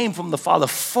who came from the Father,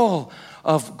 full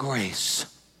of grace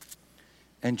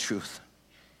and truth.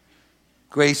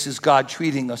 Grace is God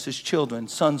treating us as children,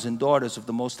 sons and daughters of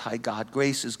the Most High God.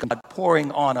 Grace is God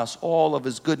pouring on us all of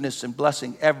his goodness and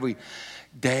blessing every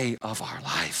day of our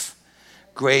life.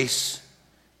 Grace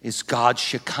is God's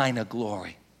Shekinah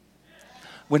glory.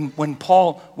 When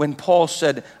Paul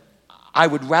said, I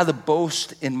would rather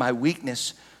boast in my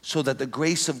weakness so that the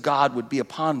grace of God would be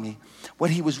upon me, what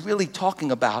he was really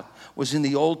talking about was in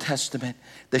the Old Testament,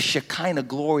 the Shekinah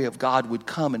glory of God would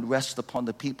come and rest upon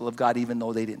the people of God even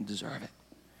though they didn't deserve it.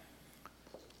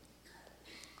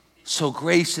 So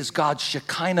grace is God's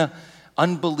Shekinah,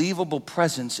 unbelievable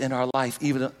presence in our life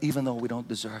even though we don't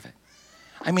deserve it.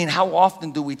 I mean, how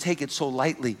often do we take it so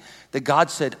lightly that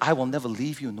God said, I will never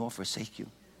leave you nor forsake you?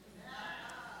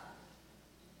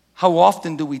 How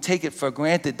often do we take it for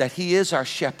granted that he is our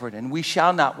shepherd and we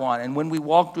shall not want? And when we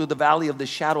walk through the valley of the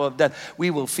shadow of death, we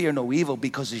will fear no evil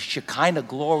because his Shekinah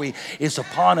glory is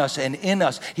upon us and in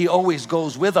us. He always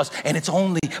goes with us, and it's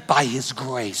only by his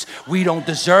grace. We don't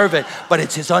deserve it, but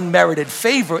it's his unmerited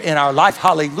favor in our life.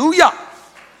 Hallelujah.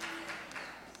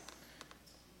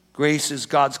 Grace is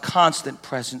God's constant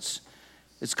presence.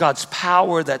 It's God's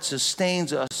power that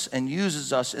sustains us and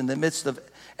uses us in the midst of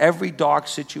every dark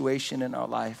situation in our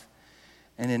life.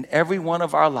 And in every one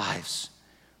of our lives,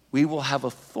 we will have a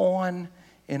thorn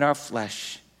in our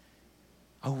flesh,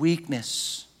 a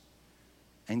weakness.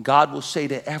 And God will say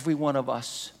to every one of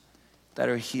us that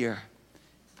are here,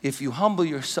 if you humble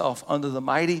yourself under the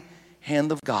mighty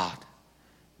hand of God,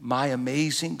 my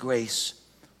amazing grace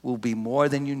will be more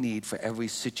than you need for every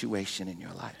situation in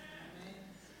your life.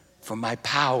 For my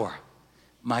power,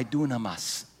 my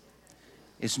dunamis,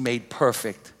 is made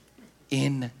perfect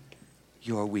in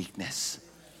your weakness.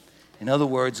 In other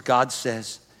words, God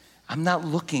says, I'm not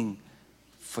looking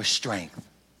for strength.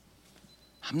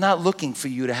 I'm not looking for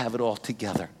you to have it all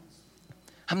together.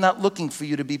 I'm not looking for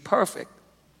you to be perfect.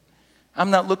 I'm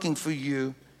not looking for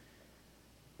you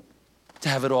to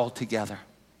have it all together.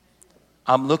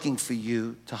 I'm looking for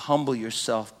you to humble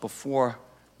yourself before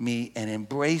me and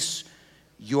embrace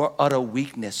your utter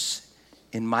weakness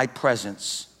in my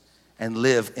presence and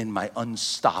live in my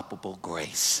unstoppable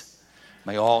grace,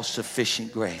 my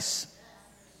all-sufficient grace.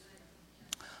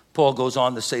 Paul goes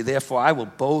on to say, therefore, I will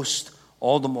boast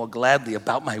all the more gladly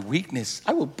about my weakness.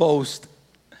 I will boast.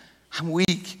 I'm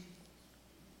weak,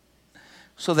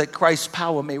 so that Christ's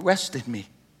power may rest in me.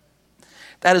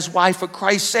 That is why, for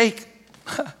Christ's sake,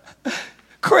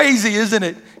 crazy, isn't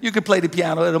it? You can play the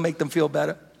piano, it'll make them feel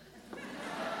better.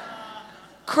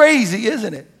 Crazy,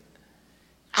 isn't it?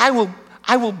 I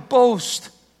will boast,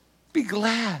 be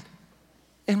glad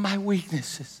in my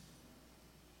weaknesses.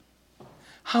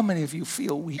 How many of you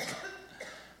feel weak?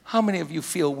 How many of you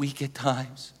feel weak at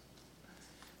times?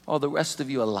 Oh, the rest of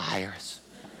you are liars,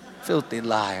 filthy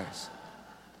liars.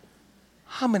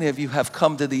 How many of you have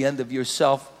come to the end of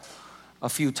yourself a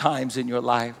few times in your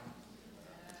life?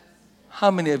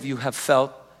 How many of you have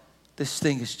felt, this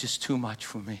thing is just too much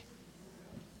for me?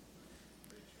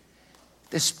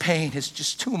 This pain is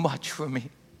just too much for me.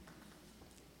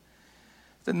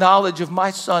 The knowledge of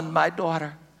my son, my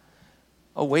daughter,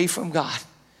 away from God,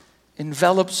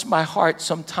 envelops my heart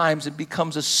sometimes. It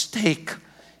becomes a stake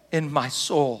in my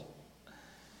soul.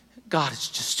 God, it's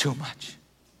just too much.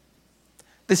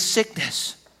 This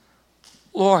sickness,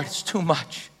 Lord, it's too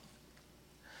much.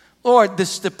 Lord,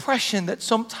 this depression that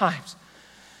sometimes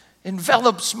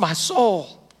envelops my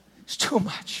soul, it's too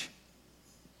much.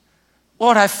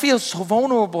 Lord, I feel so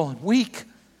vulnerable and weak.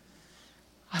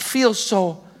 I feel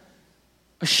so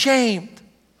ashamed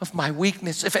of my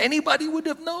weakness. If anybody would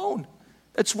have known.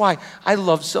 That's why I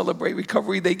love Celebrate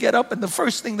Recovery. They get up and the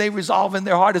first thing they resolve in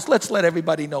their heart is, let's let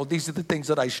everybody know these are the things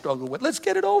that I struggle with. Let's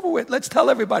get it over with. Let's tell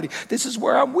everybody this is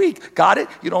where I'm weak. Got it?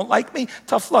 You don't like me?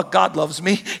 Tough luck. God loves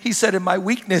me. He said in my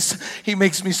weakness, he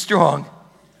makes me strong.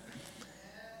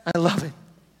 I love it.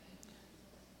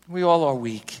 We all are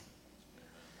weak.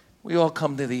 We all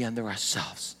come to the end of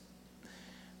ourselves.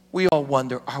 We all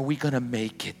wonder, are we going to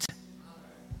make it?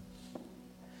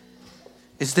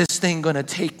 Is this thing going to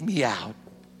take me out?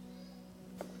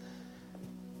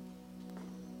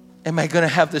 Am I going to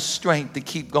have the strength to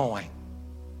keep going?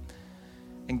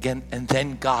 And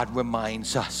then God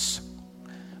reminds us,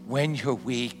 when you're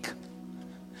weak,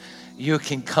 you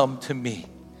can come to me.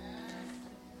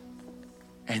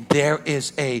 And there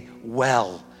is a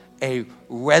well, a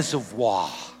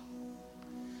reservoir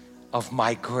of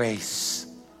my grace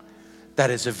that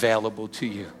is available to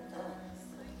you.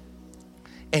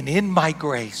 And in my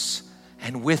grace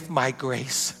and with my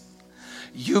grace,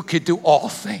 you could do all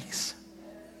things.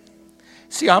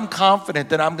 See, I'm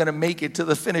confident that I'm going to make it to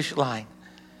the finish line.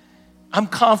 I'm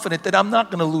confident that I'm not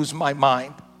going to lose my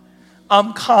mind.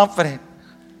 I'm confident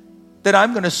that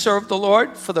I'm going to serve the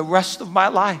Lord for the rest of my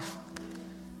life.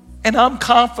 And I'm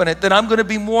confident that I'm going to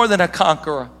be more than a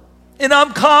conqueror. And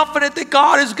I'm confident that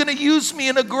God is going to use me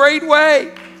in a great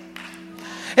way.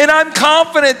 And I'm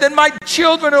confident that my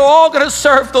children are all going to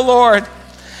serve the Lord.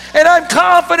 And I'm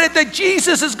confident that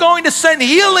Jesus is going to send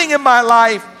healing in my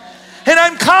life. And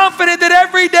I'm confident that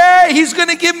every day he's going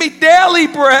to give me daily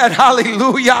bread.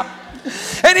 Hallelujah.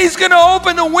 And he's going to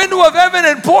open the window of heaven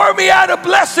and pour me out a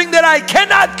blessing that I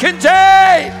cannot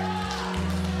contain.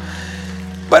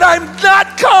 But I'm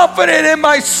not confident in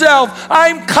myself.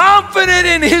 I'm confident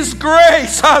in his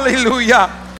grace.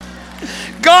 Hallelujah.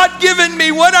 God given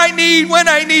me what I need when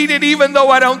I need it, even though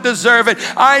I don't deserve it.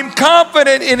 I'm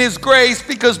confident in his grace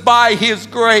because by his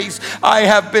grace I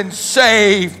have been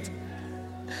saved.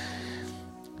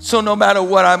 So no matter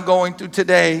what I'm going through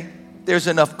today, there's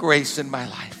enough grace in my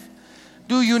life.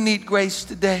 Do you need grace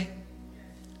today?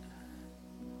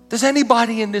 Does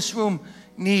anybody in this room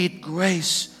need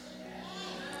grace?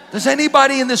 Does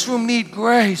anybody in this room need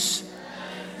grace?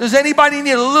 Does anybody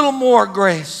need a little more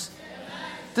grace?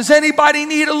 Does anybody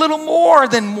need a little more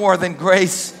than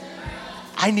grace?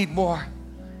 I need more.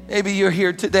 Maybe you're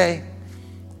here today.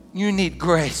 You need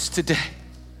grace today.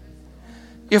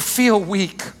 You feel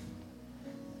weak.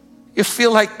 You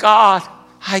feel like, God,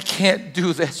 I can't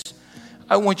do this.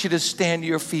 I want you to stand to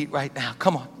your feet right now.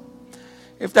 Come on.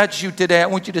 If that's you today, I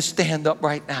want you to stand up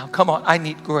right now. Come on. I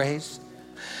need grace.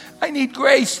 I need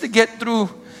grace to get through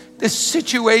this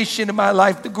situation in my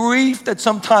life, the grief that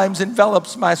sometimes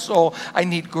envelops my soul. I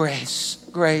need grace.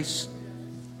 Grace.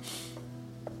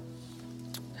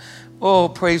 Oh,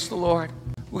 praise the Lord.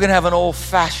 We're going to have an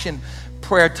old-fashioned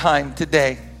prayer time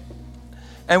today.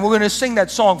 And we're going to sing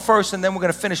that song first, and then we're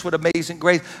going to finish with Amazing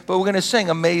Grace. But we're going to sing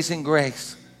Amazing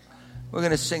Grace. We're going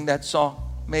to sing that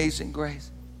song, Amazing Grace.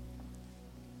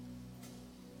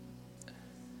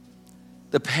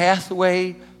 The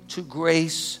pathway to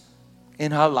grace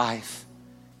in our life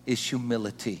is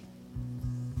humility.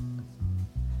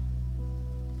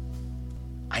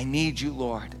 I I need you,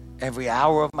 Lord. Every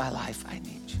hour of my life, I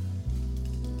need you.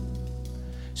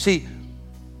 See,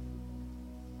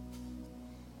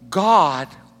 God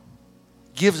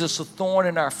gives us a thorn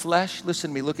in our flesh. Listen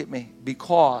to me, look at me.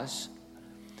 Because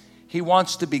he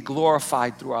wants to be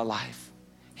glorified through our life.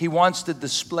 He wants to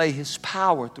display his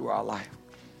power through our life.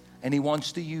 And he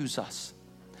wants to use us.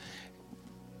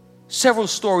 Several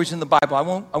stories in the Bible.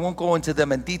 I won't go into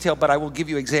them in detail, but I will give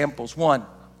you examples. One,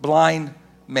 blind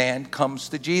man comes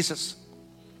to Jesus.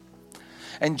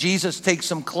 And Jesus takes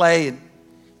some clay and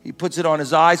he puts it on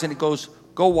his eyes and he goes,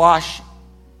 go wash.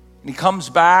 And he comes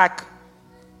back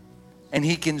and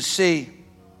he can see.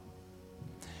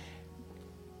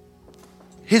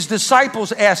 His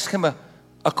disciples ask him a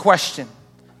question.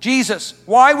 Jesus,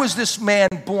 why was this man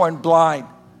born blind?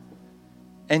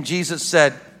 And Jesus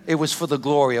said, it was for the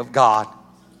glory of God.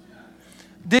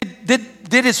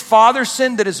 Did his father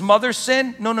sin? Did his mother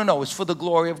sin? No. It's for the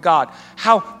glory of God.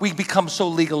 How we become so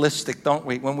legalistic, don't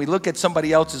we? When we look at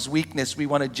somebody else's weakness, we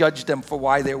want to judge them for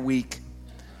why they're weak.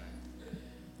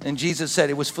 And Jesus said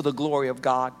it was for the glory of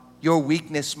God. Your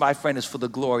weakness, my friend, is for the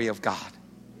glory of God.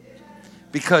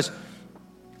 Because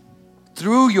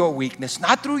through your weakness,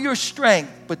 not through your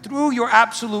strength, but through your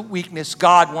absolute weakness,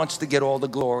 God wants to get all the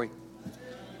glory.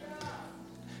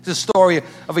 There's a story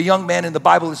of a young man in the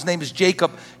Bible. His name is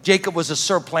Jacob. Jacob was a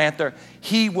surplanter.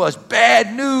 He was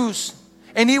bad news.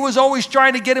 And he was always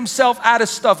trying to get himself out of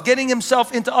stuff, getting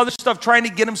himself into other stuff, trying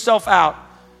to get himself out.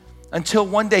 Until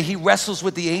one day he wrestles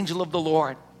with the angel of the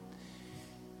Lord.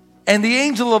 And the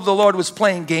angel of the Lord was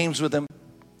playing games with him.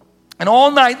 And all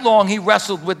night long he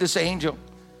wrestled with this angel.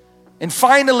 And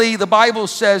finally the Bible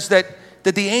says that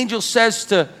the angel says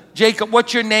to Jacob,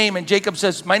 what's your name? And Jacob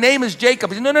says, my name is Jacob.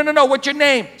 He says, no, what's your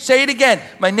name? Say it again.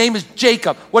 My name is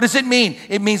Jacob. What does it mean?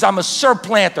 It means I'm a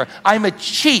surplanter. I'm a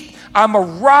cheat. I'm a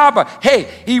robber. Hey,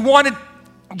 he wanted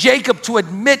Jacob to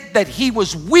admit that he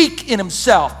was weak in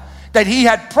himself, that he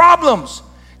had problems,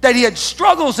 that he had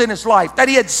struggles in his life, that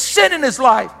he had sin in his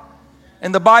life.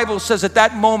 And the Bible says at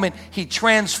that moment, he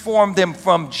transformed him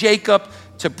from Jacob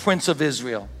to Prince of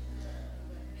Israel.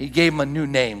 He gave him a new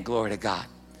name, glory to God.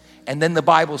 And then the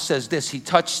Bible says this, he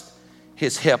touched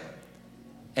his hip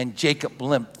and Jacob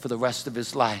limped for the rest of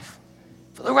his life.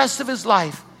 For the rest of his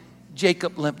life,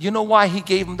 Jacob limped. You know why he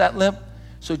gave him that limp?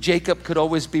 So Jacob could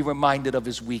always be reminded of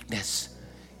his weakness.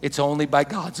 It's only by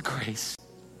God's grace.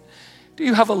 Do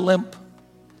you have a limp?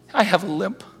 I have a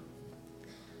limp.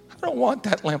 I don't want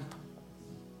that limp.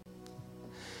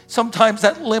 Sometimes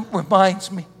that limp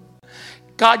reminds me,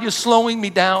 God, you're slowing me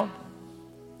down.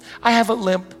 I have a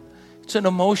limp. It's an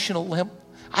emotional limp.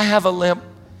 I have a limp.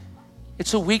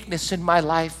 It's a weakness in my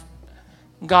life.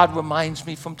 God reminds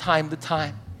me from time to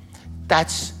time.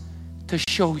 That's to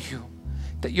show you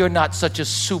that you're not such a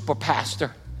super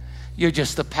pastor. You're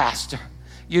just a pastor.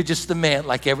 You're just a man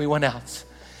like everyone else.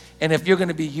 And if you're going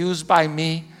to be used by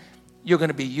me, you're going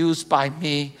to be used by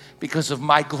me because of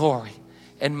my glory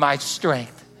and my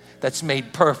strength that's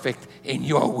made perfect in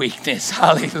your weakness.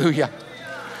 Hallelujah.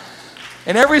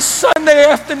 And every Sunday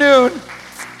afternoon,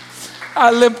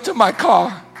 I limp to my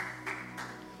car.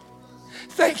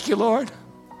 Thank you, Lord.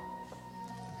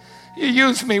 You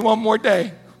use me one more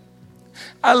day.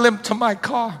 I limp to my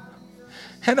car.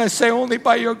 And I say, only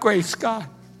by your grace, God.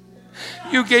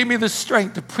 You gave me the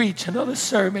strength to preach another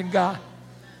sermon, God.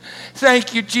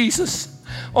 Thank you, Jesus.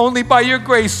 Only by your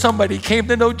grace, somebody came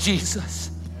to know Jesus.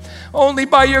 Only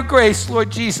by your grace, Lord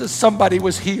Jesus, somebody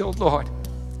was healed, Lord.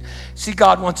 See,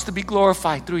 God wants to be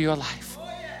glorified through your life.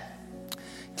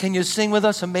 Can you sing with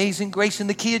us Amazing Grace in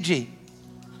the key of G?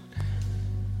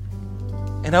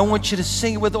 And I want you to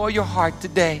sing it with all your heart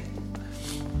today.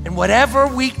 And whatever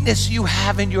weakness you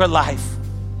have in your life,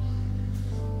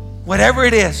 whatever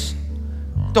it is,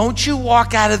 don't you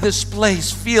walk out of this place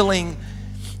feeling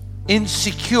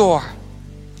insecure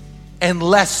and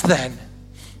less than.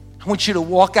 I want you to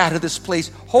walk out of this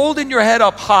place holding your head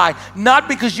up high, not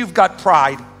because you've got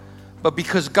pride, but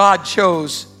because God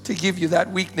chose to give you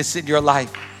that weakness in your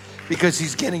life, because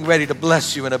he's getting ready to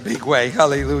bless you in a big way.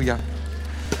 Hallelujah.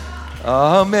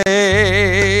 Amazing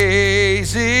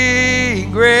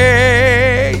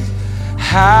grace,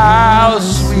 how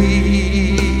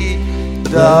sweet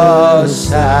the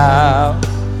sound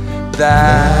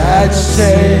that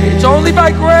saves. It's only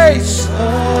by grace.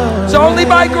 It's only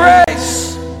by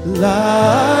grace.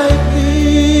 Like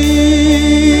thee.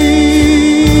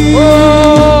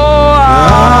 Oh,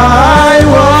 I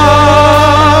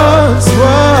once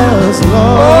was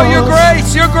lost. Oh, your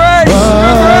grace, your grace,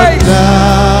 your grace,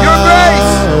 your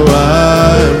grace,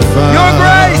 your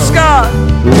grace, God.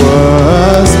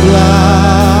 Was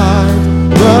blind,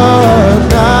 but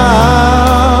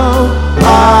now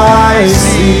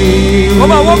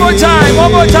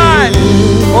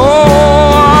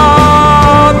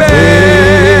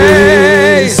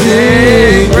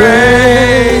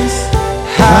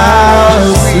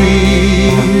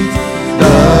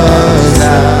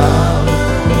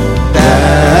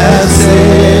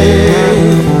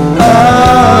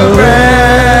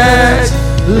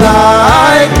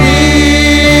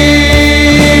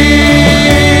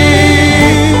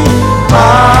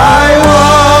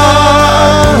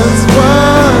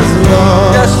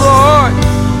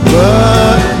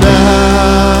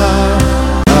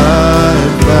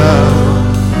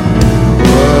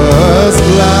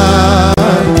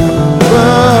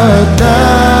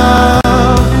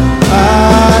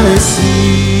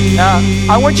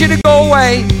I want you to go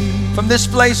away from this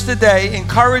place today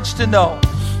encouraged to know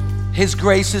His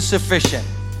grace is sufficient.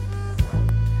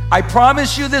 I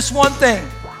promise you this one thing.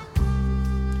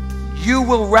 You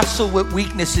will wrestle with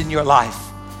weakness in your life.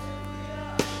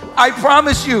 I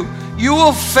promise you, you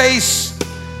will face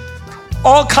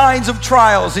all kinds of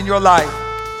trials in your life.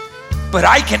 But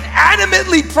I can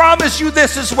adamantly promise you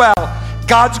this as well.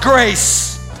 God's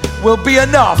grace will be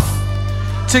enough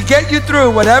to get you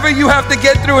through whatever you have to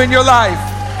get through in your life.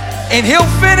 And He'll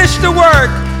finish the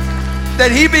work that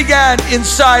He began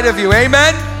inside of you.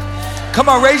 Amen? Come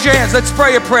on, raise your hands. Let's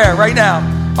pray a prayer right now.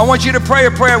 I want you to pray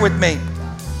a prayer with me.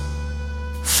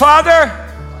 Father,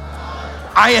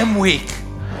 I am weak.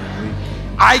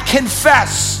 I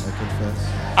confess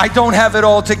I don't have it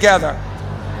all together.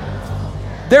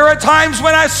 There are times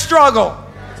when I struggle.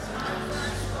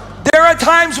 There are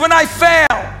times when I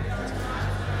fail.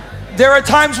 There are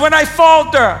times when I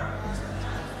falter.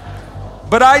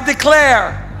 But I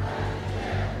declare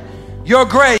your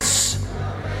grace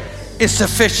is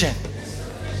sufficient.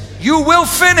 You will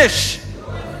finish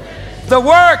the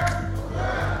work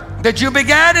that you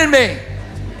began in me.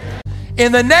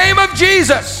 In the name of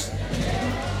Jesus,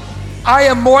 I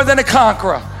am more than a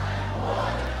conqueror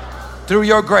through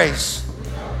your grace.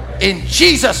 In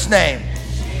Jesus' name.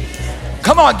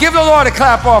 Come on, give the Lord a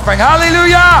clap offering.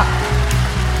 Hallelujah.